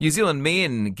New Zealand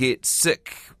men get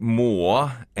sick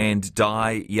more and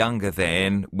die younger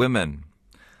than women.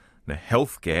 The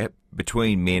health gap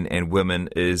between men and women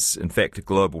is, in fact, a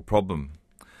global problem.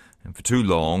 And for too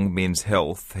long, men's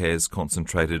health has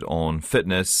concentrated on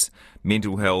fitness,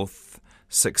 mental health,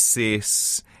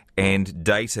 success, and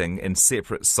dating in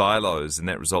separate silos, and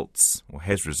that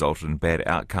has resulted in bad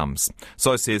outcomes.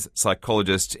 So says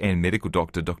psychologist and medical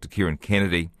doctor Dr. Kieran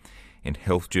and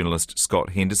health journalist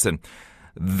Scott Henderson.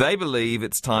 They believe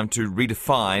it's time to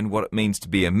redefine what it means to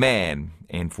be a man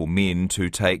and for men to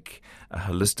take a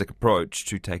holistic approach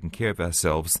to taking care of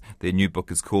ourselves. Their new book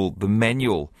is called The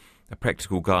Manual, a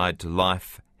practical guide to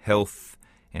life, health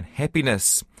and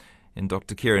happiness. And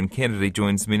Dr. Kieran Kennedy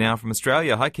joins me now from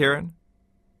Australia. Hi, Kieran.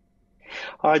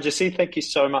 Hi, Jesse. Thank you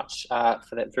so much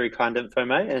for that very kind info,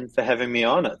 mate, and for having me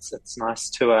on. It's nice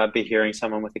to be hearing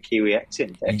someone with a Kiwi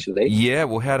accent, actually. Yeah,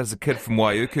 well, how does a kid from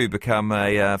Waiuku become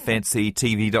a fancy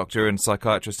TV doctor and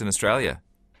psychiatrist in Australia?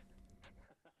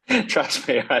 Trust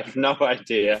me, I have no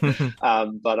idea,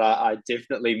 but I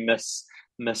definitely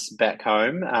miss back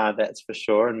home, that's for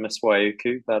sure, and miss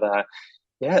Waiuku. But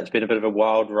yeah, it's been a bit of a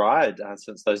wild ride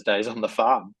since those days on the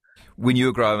farm. When you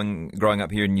were growing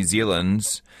up here in New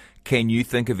Zealand, can you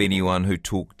think of anyone who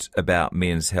talked about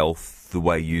men's health the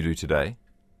way you do today?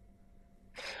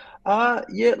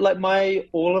 Yeah, like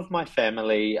all of my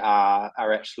family are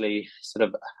actually sort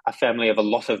of a family of a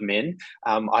lot of men.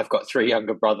 I've got three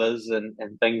younger brothers and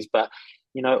things, but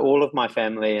all of my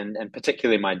family and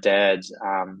particularly my dad,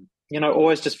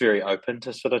 always just very open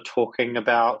to sort of talking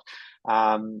about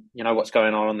what's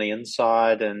going on the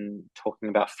inside and talking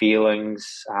about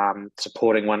feelings,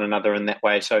 supporting one another in that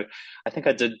way. So I think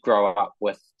I did grow up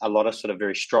with a lot of sort of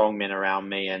very strong men around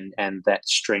me, and that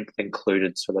strength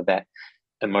included sort of that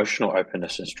emotional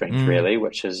openness and strength, really,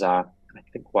 which is, I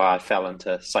think, why I fell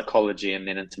into psychology and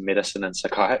then into medicine and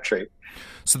psychiatry.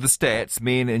 So the stats,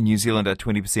 men in New Zealand are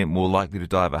 20% more likely to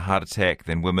die of a heart attack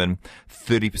than women,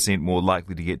 30% more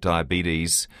likely to get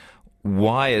diabetes.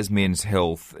 Why is men's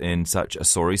health in such a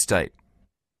sorry state?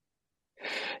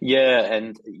 Yeah,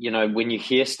 and when you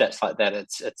hear stats like that,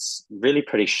 it's really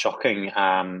pretty shocking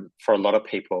for a lot of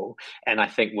people. And I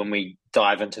think when we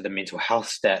dive into the mental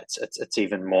health stats, it's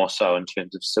even more so in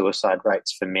terms of suicide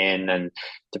rates for men and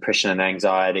depression and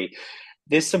anxiety.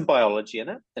 There's some biology in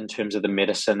it in terms of the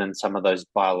medicine and some of those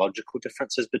biological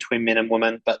differences between men and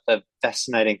women. But the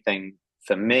fascinating thing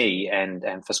for me and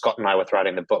for Scott and I with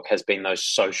writing the book has been those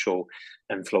social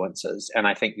influences. And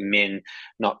I think men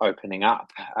not opening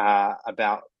up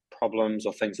about problems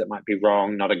or things that might be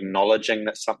wrong, not acknowledging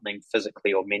that something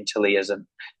physically or mentally isn't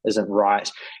right,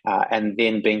 and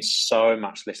then being so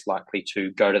much less likely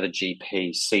to go to the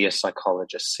GP, see a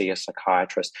psychologist, see a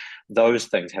psychiatrist. Those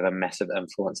things have a massive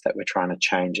influence that we're trying to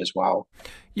change as well.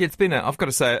 Yeah, it's been, I've got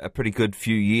to say, a pretty good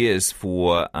few years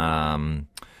for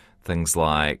things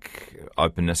like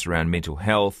openness around mental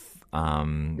health,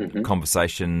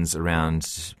 conversations around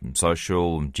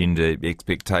social and gender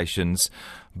expectations.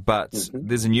 But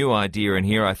there's a new idea in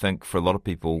here, I think, for a lot of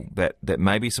people that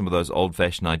maybe some of those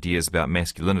old-fashioned ideas about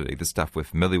masculinity, the stuff we're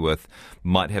familiar with,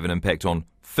 might have an impact on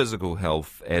physical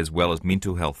health as well as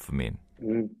mental health for men.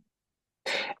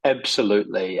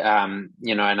 Absolutely. And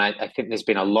I think there's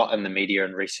been a lot in the media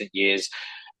in recent years,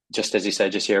 just as you say,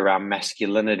 just here around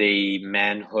masculinity,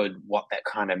 manhood, what that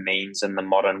kind of means in the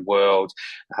modern world.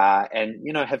 And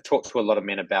have talked to a lot of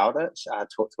men about it,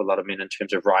 talked to a lot of men in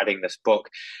terms of writing this book.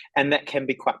 And that can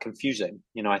be quite confusing.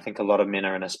 I think a lot of men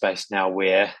are in a space now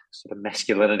where sort of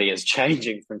masculinity is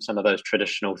changing from some of those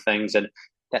traditional things. And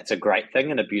that's a great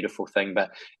thing and a beautiful thing,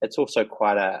 but it's also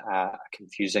quite a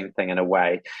confusing thing in a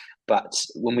way. But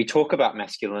when we talk about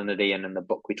masculinity, and in the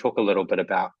book, we talk a little bit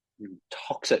about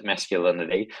toxic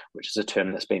masculinity, which is a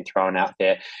term that's been thrown out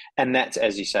there. And that's,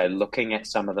 as you say, looking at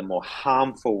some of the more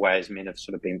harmful ways men have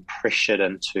sort of been pressured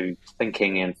into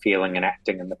thinking and feeling and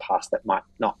acting in the past that might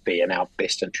not be in our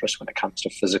best interest when it comes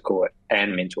to physical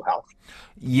and mental health.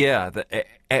 Yeah,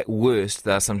 at worst,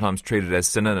 they're sometimes treated as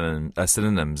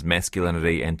synonyms,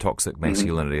 masculinity and toxic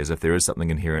masculinity, as if there is something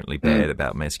inherently bad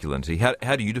about masculinity.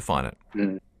 How do you define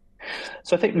it?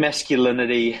 So I think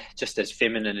masculinity, just as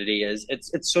femininity is,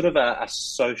 it's sort of a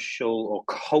social or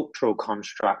cultural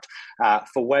construct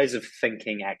for ways of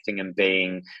thinking, acting, and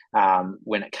being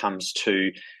when it comes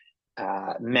to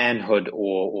manhood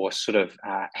or sort of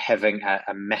having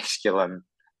a masculine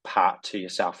part to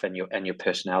yourself and your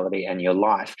personality and your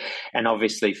life. And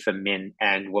obviously for men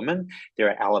and women, there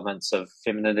are elements of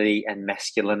femininity and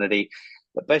masculinity.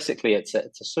 But basically, it's a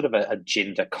sort of a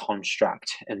gender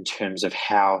construct in terms of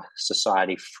how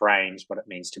society frames what it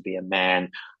means to be a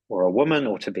man or a woman,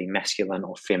 or to be masculine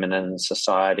or feminine in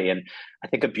society. And I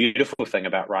think a beautiful thing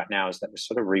about right now is that we're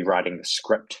sort of rewriting the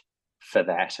script for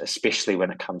that, especially when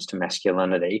it comes to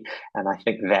masculinity. And I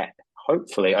think that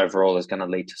hopefully overall is going to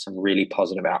lead to some really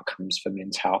positive outcomes for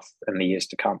men's health in the years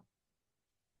to come.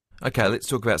 Okay, let's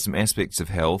talk about some aspects of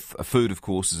health. Food, of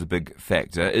course, is a big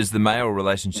factor. Is the male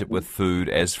relationship with food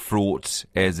as fraught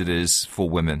as it is for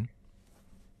women?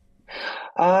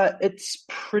 It's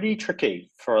pretty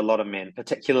tricky for a lot of men,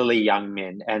 particularly young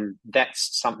men. And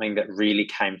that's something that really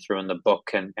came through in the book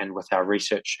and with our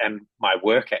research and my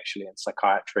work actually in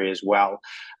psychiatry as well.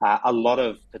 A lot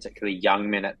of particularly young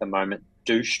men at the moment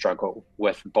do struggle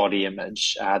with body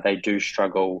image. They do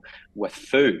struggle with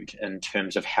food in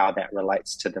terms of how that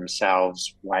relates to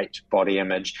themselves, weight, body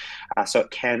image. So it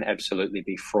can absolutely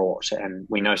be fraught. And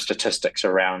we know statistics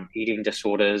around eating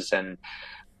disorders and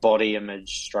body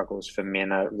image struggles for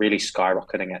men are really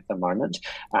skyrocketing at the moment.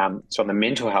 So on the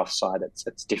mental health side,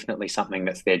 it's definitely something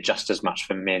that's there just as much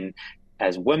for men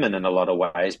as women in a lot of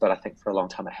ways, but I think for a long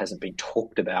time it hasn't been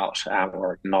talked about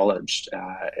or acknowledged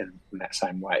in that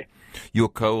same way. Your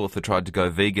co-author tried to go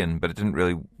vegan, but it didn't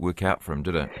really work out for him,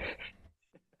 did it?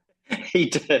 He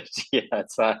did, yeah.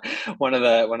 It's one of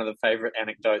the favourite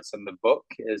anecdotes in the book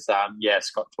is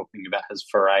Scott talking about his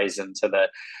forays into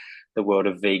the world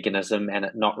of veganism and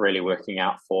it not really working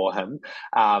out for him.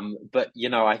 But,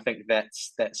 I think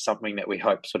that's something that we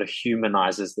hope sort of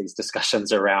humanizes these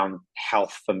discussions around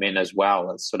health for men as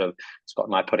well. It's sort of Scott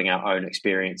and I putting our own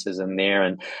experiences in there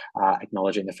and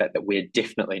acknowledging the fact that we're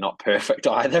definitely not perfect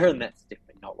either, and that's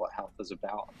definitely not what health is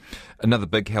about. Another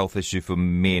big health issue for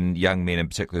men, young men in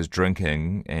particular, is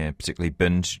drinking, and particularly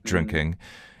binge drinking.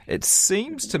 It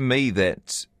seems to me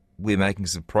that we're making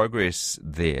some progress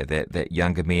there, that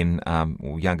younger men,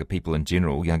 or younger people in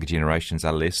general, younger generations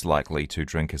are less likely to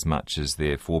drink as much as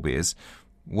their forebears.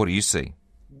 What do you see?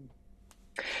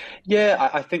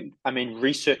 Yeah, I mean,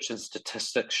 research and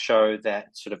statistics show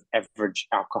that sort of average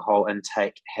alcohol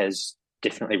intake has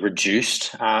definitely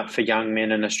reduced for young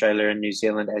men in Australia and New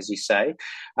Zealand, as you say.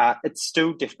 It's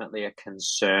still definitely a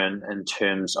concern in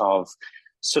terms of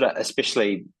sort of,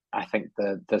 especially I think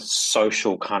the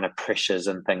social kind of pressures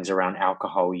and things around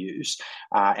alcohol use.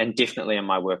 And definitely in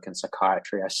my work in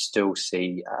psychiatry, I still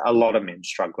see a lot of men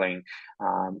struggling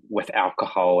with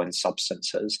alcohol and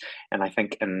substances. And I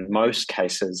think in most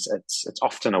cases, it's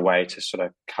often a way to sort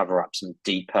of cover up some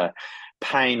deeper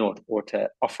pain or to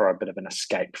offer a bit of an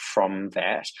escape from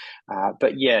that.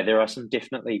 But yeah, there are some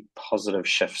definitely positive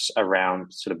shifts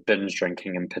around sort of binge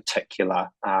drinking in particular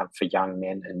for young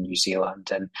men in New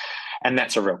Zealand. And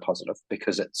that's a real positive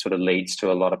because it sort of leads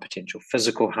to a lot of potential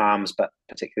physical harms, but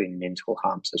particularly mental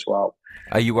harms as well.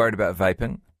 Are you worried about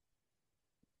vaping?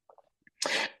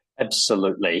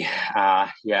 Absolutely.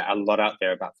 A lot out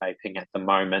there about vaping at the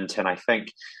moment. And I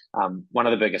think one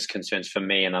of the biggest concerns for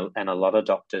me and a lot of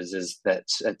doctors is that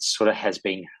it sort of has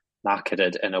been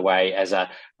marketed in a way as a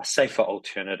safer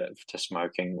alternative to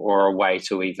smoking or a way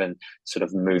to even sort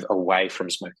of move away from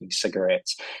smoking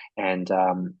cigarettes. And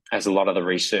as a lot of the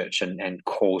research and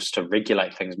calls to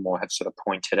regulate things more have sort of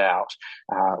pointed out,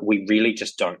 we really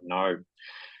just don't know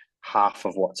half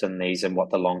of what's in these and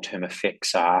what the long-term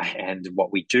effects are. And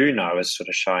what we do know is sort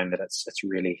of showing that it's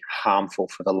really harmful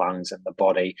for the lungs and the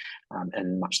body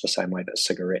in much the same way that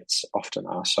cigarettes often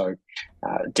are. So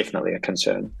definitely a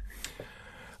concern.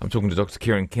 I'm talking to Dr.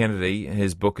 Kieran Kennedy.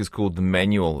 His book is called The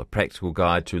Manual, A Practical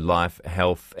Guide to Life,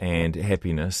 Health and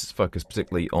Happiness. It's focused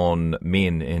particularly on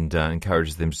men and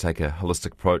encourages them to take a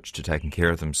holistic approach to taking care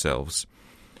of themselves.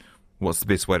 What's the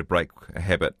best way to break a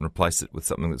habit and replace it with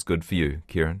something that's good for you,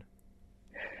 Kieran?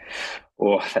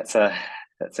 Oh, that's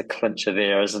a clincher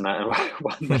there, isn't it?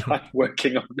 One that I'm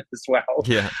working on as well.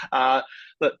 Yeah.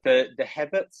 Look, the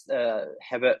habit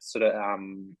sort of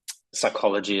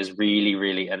psychology is really,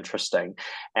 really interesting.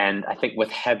 And I think with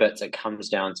habits, it comes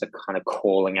down to kind of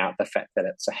calling out the fact that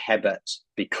it's a habit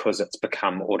because it's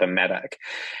become automatic.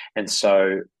 And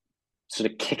so sort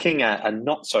of kicking a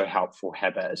not so helpful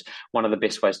habit, one of the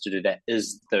best ways to do that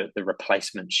is the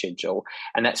replacement schedule.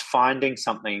 And that's finding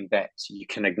something that you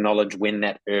can acknowledge when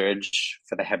that urge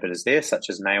for the habit is there, such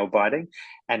as nail biting,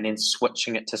 and then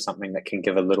switching it to something that can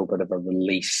give a little bit of a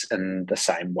release in the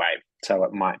same way. So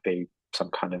it might be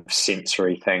some kind of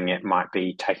sensory thing. It might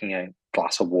be taking a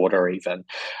glass of water even.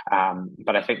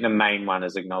 But I think the main one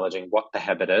is acknowledging what the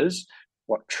habit is,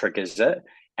 what triggers it,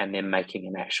 and then making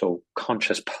an actual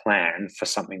conscious plan for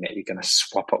something that you're going to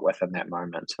swap it with in that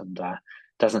moment. And it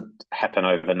doesn't happen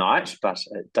overnight, but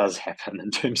it does happen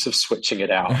in terms of switching it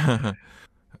out.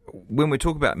 When we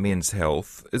talk about men's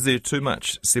health, is there too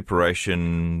much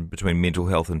separation between mental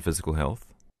health and physical health?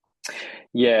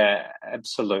 Yeah,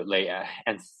 absolutely.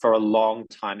 And for a long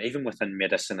time, even within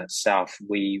medicine itself,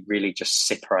 we really just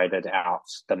separated out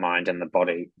the mind and the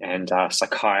body. And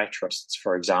psychiatrists,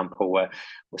 for example, were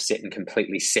set in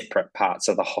completely separate parts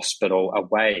of the hospital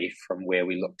away from where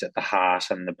we looked at the heart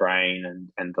and the brain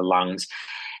and the lungs.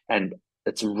 And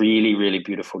it's really, really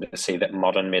beautiful to see that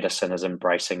modern medicine is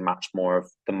embracing much more of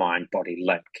the mind body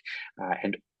link.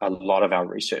 And a lot of our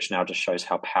research now just shows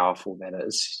how powerful that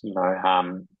is.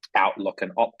 Outlook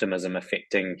and optimism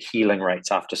affecting healing rates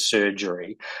after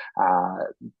surgery, uh,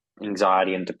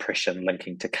 anxiety and depression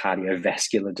linking to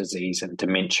cardiovascular disease and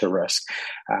dementia risk.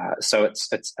 So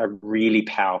it's a really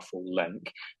powerful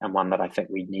link, and one that I think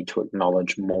we need to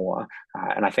acknowledge more.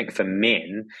 And I think for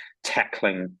men,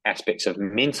 tackling aspects of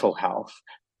mental health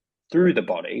through the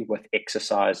body with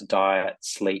exercise, diet,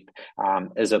 sleep,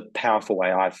 is a powerful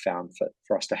way I've found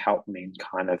for us to help men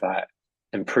kind of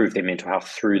improve their mental health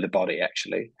through the body,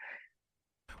 actually.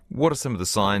 What are some of the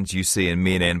signs you see in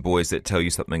men and boys that tell you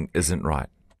something isn't right?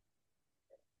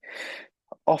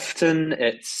 Often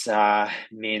it's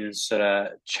men sort of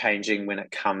changing when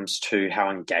it comes to how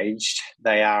engaged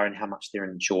they are and how much they're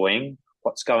enjoying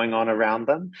what's going on around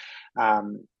them.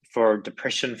 For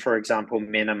depression, for example,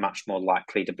 men are much more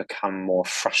likely to become more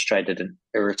frustrated and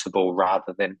irritable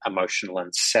rather than emotional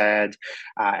and sad.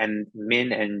 And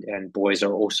men and boys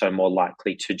are also more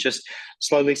likely to just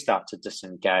slowly start to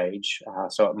disengage.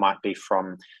 So it might be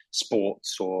from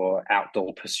sports or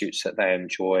outdoor pursuits that they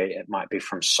enjoy. It might be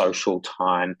from social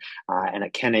time, and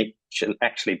it can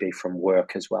actually be from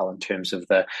work as well in terms of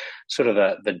the sort of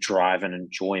the drive and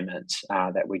enjoyment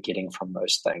that we're getting from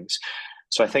those things.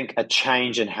 So I think a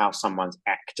change in how someone's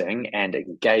acting and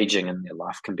engaging in their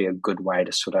life can be a good way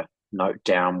to sort of note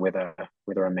down whether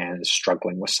a man is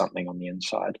struggling with something on the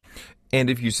inside. And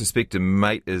if you suspect a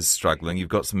mate is struggling, you've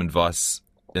got some advice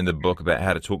in the book about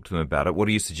how to talk to them about it. What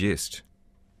do you suggest?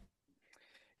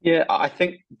 Yeah, I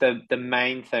think the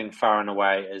main thing far and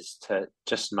away is to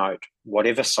just note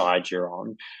whatever side you're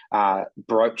on,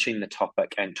 broaching the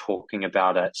topic and talking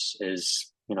about it is,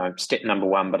 step number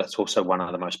one, but it's also one of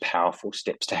the most powerful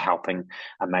steps to helping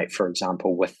a mate, for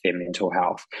example, with their mental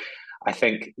health. I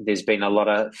think there's been a lot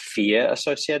of fear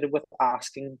associated with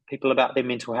asking people about their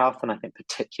mental health, and I think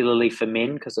particularly for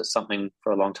men, because it's something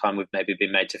for a long time we've maybe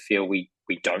been made to feel we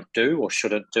don't do or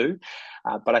shouldn't do.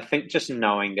 But I think just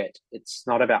knowing that it's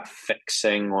not about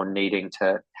fixing or needing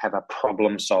to have a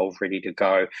problem solved ready to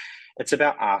go. It's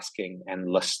about asking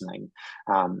and listening.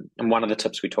 And one of the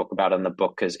tips we talk about in the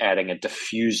book is adding a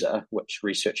diffuser, which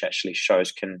research actually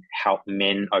shows can help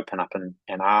men open up and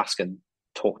ask and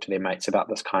talk to their mates about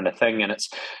this kind of thing. And it's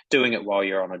doing it while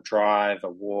you're on a drive, a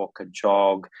walk, a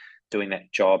jog, doing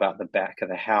that job out the back of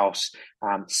the house,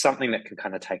 something that can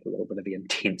kind of take a little bit of the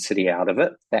intensity out of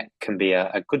it. That can be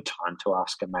a good time to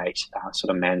ask a mate,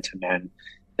 sort of man to man,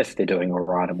 if they're doing all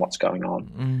right and what's going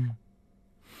on.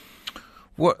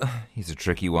 Here's a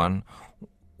tricky one.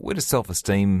 Where does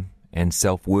self-esteem and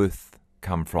self-worth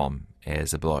come from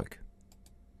as a bloke?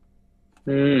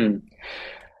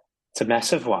 It's a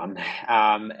massive one,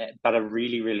 but a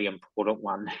really, really important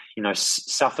one.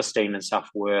 Self-esteem and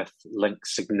self-worth link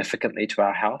significantly to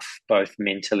our health, both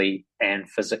mentally and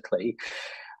physically.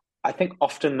 I think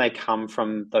often they come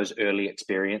from those early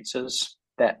experiences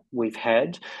that we've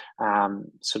had,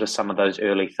 sort of some of those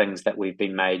early things that we've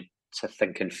been made to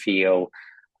think and feel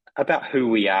about who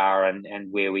we are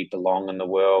and where we belong in the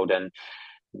world, and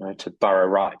to burrow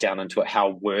right down into it,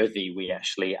 how worthy we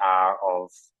actually are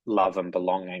of love and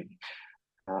belonging.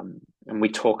 And we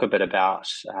talk a bit about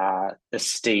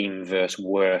esteem versus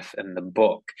worth in the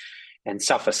book. And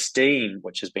self-esteem,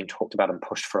 which has been talked about and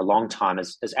pushed for a long time,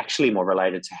 is actually more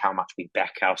related to how much we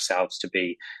back ourselves to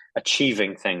be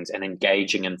achieving things and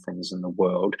engaging in things in the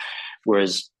world.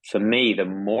 Whereas for me, the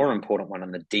more important one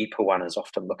and the deeper one is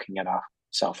often looking at our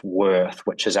self-worth,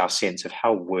 which is our sense of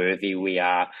how worthy we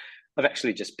are of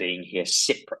actually just being here,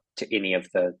 separate to any of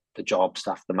the job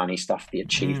stuff, the money stuff, the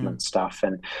achievement stuff.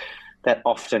 And that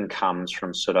often comes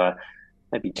from sort of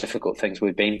maybe difficult things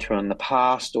we've been through in the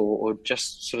past, or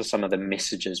just sort of some of the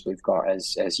messages we've got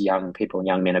as young people and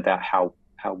young men about how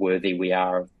worthy we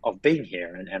are of being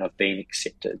here and of being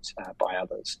accepted by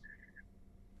others.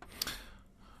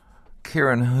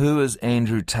 Kieran, who is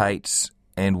Andrew Tate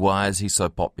and why is he so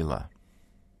popular?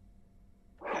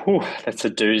 That's a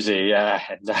doozy.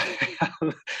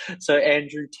 So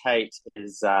Andrew Tate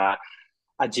is a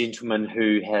gentleman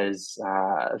who has,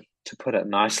 to put it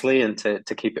nicely and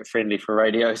to keep it friendly for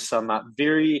radio, some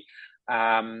very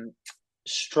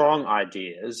strong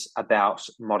ideas about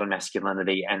modern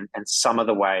masculinity and some of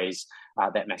the ways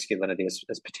that masculinity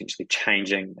is potentially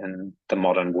changing in the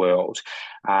modern world.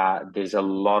 There's a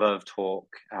lot of talk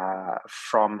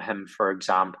from him, for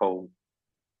example,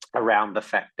 around the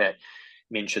fact that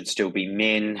men should still be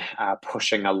men,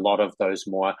 pushing a lot of those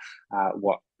more,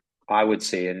 what I would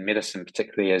see in medicine,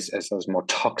 particularly as those more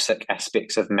toxic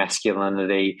aspects of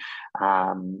masculinity,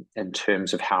 in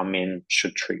terms of how men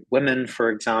should treat women, for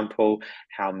example,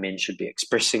 how men should be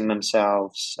expressing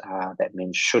themselves, that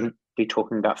men shouldn't be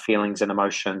talking about feelings and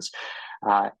emotions.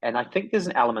 And I think there's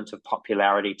an element of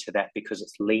popularity to that because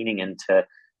it's leaning into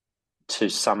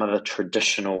some of the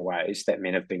traditional ways that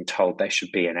men have been told they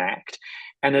should be and act.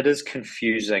 And it is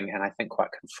confusing and I think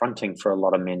quite confronting for a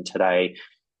lot of men today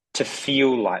to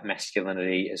feel like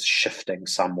masculinity is shifting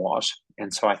somewhat.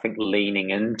 And so I think leaning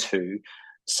into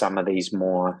some of these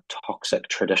more toxic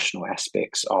traditional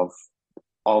aspects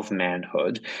of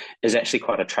manhood is actually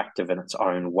quite attractive in its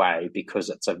own way because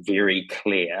it's a very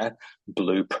clear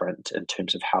blueprint in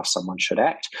terms of how someone should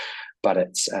act. But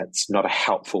it's not a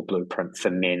helpful blueprint for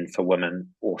men, for women,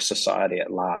 or society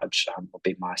at large, would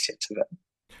be my sense of it.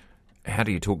 How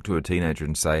do you talk to a teenager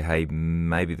and say, hey,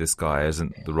 maybe this guy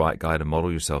isn't the right guy to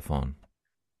model yourself on?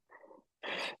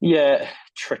 Yeah,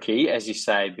 tricky, as you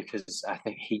say, because I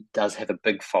think he does have a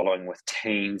big following with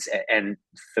teens. And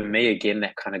for me, again,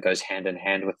 that kind of goes hand in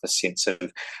hand with the sense of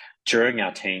during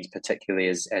our teens, particularly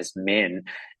as men,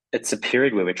 it's a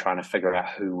period where we're trying to figure out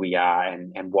who we are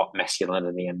and what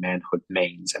masculinity and manhood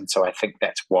means. And so I think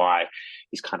that's why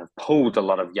he's kind of pulled a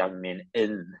lot of young men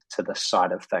into this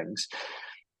side of things.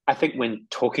 I think when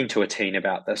talking to a teen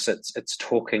about this, it's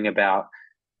talking about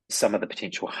some of the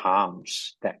potential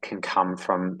harms that can come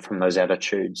from those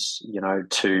attitudes,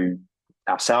 to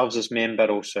ourselves as men, but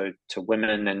also to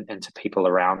women and to people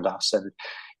around us. And,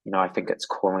 I think it's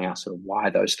calling out sort of why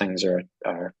those things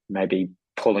are maybe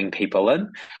pulling people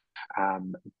in,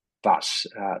 but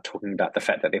talking about the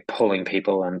fact that they're pulling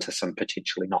people into some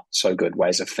potentially not so good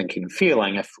ways of thinking and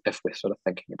feeling if we're sort of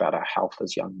thinking about our health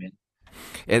as young men.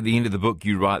 At the end of the book,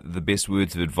 you write that the best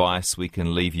words of advice we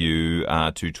can leave you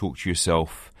are to talk to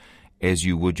yourself as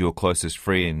you would your closest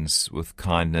friends, with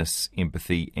kindness,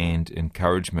 empathy, and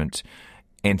encouragement.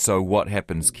 And so what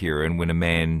happens, Kieran, when a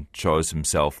man shows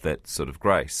himself that sort of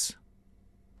grace?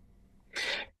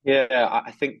 Yeah,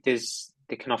 I think there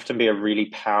can often be a really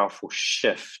powerful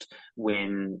shift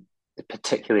when,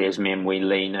 particularly as men, we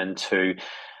lean into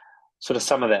sort of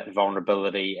some of that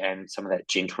vulnerability and some of that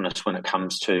gentleness when it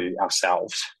comes to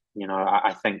ourselves.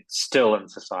 I think still in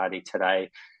society today,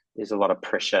 there's a lot of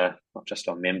pressure, not just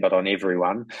on men, but on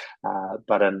everyone,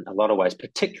 but in a lot of ways,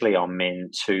 particularly on men,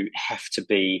 to have to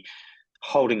be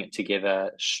holding it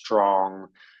together, strong,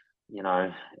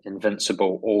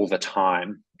 invincible all the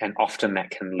time. And often that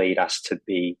can lead us to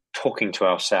be talking to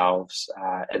ourselves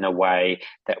in a way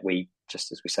that we,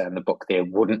 just as we say in the book there,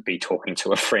 wouldn't be talking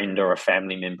to a friend or a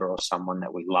family member or someone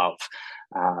that we love.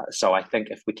 So I think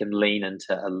if we can lean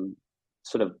into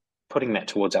sort of putting that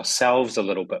towards ourselves a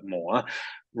little bit more,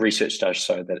 research does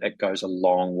show that it goes a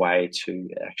long way to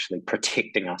actually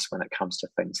protecting us when it comes to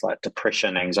things like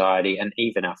depression, anxiety, and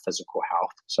even our physical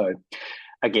health. So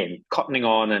again, cottoning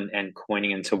on and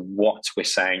coining into what we're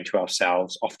saying to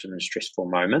ourselves, often in stressful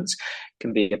moments,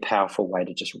 can be a powerful way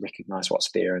to just recognize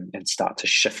what's there and start to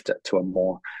shift it to a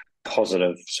more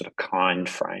positive, sort of kind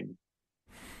frame.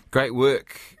 Great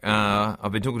work.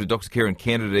 I've been talking to Dr. Kieran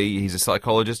Kennedy. He's a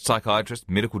psychologist, psychiatrist,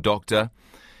 medical doctor,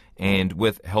 and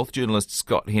with health journalist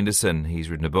Scott Henderson. He's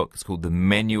written a book. It's called The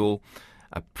Manual,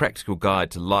 a practical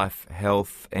guide to life,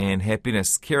 health, and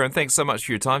happiness. Kieran, thanks so much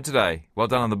for your time today. Well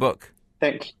done on the book.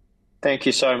 Thank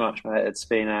you so much, mate. It's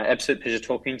been an absolute pleasure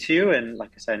talking to you, and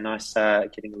like I say, nice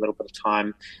getting a little bit of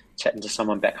time chatting to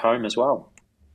someone back home as well.